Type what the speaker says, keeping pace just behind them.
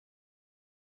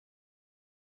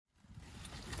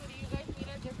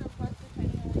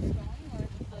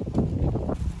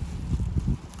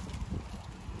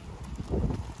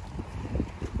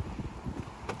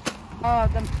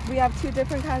We have two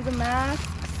different kinds of masks,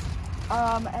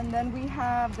 and then we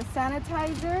have the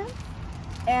sanitizer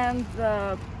and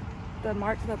the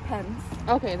pens.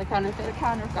 Okay, the counterfeit. The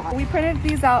counterfeit. We printed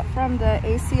these out from the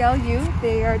ACLU.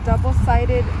 They are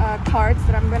double-sided cards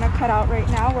that I'm going to cut out right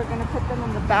now. We're going to put them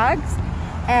in the bags,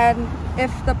 and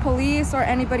if the police or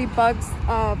anybody bugs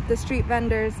the street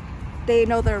vendors, they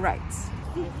know their rights.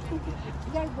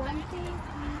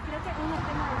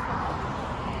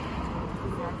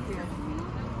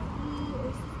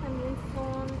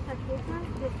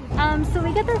 So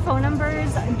we get their phone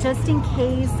numbers just in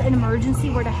case an emergency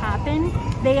were to happen.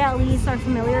 They at least are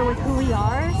familiar with who we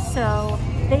are, so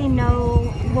they know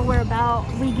what we're about.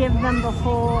 We give them the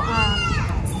whole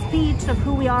speech of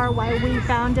who we are, why we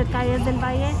founded Calles del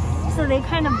Valle, so they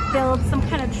kind of build some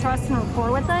kind of trust and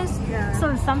rapport with us. Yeah.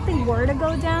 So if something were to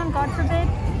go down, God forbid,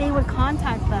 they would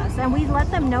contact us, and we let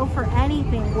them know for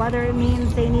anything, whether it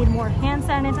means they need more hand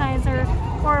sanitizer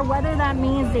or whether that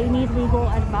means they need legal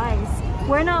advice.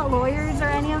 We're not lawyers or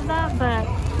any of that, but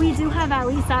we do have at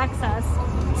least access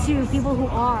to people who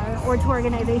are, or to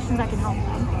organizations that can help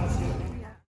them.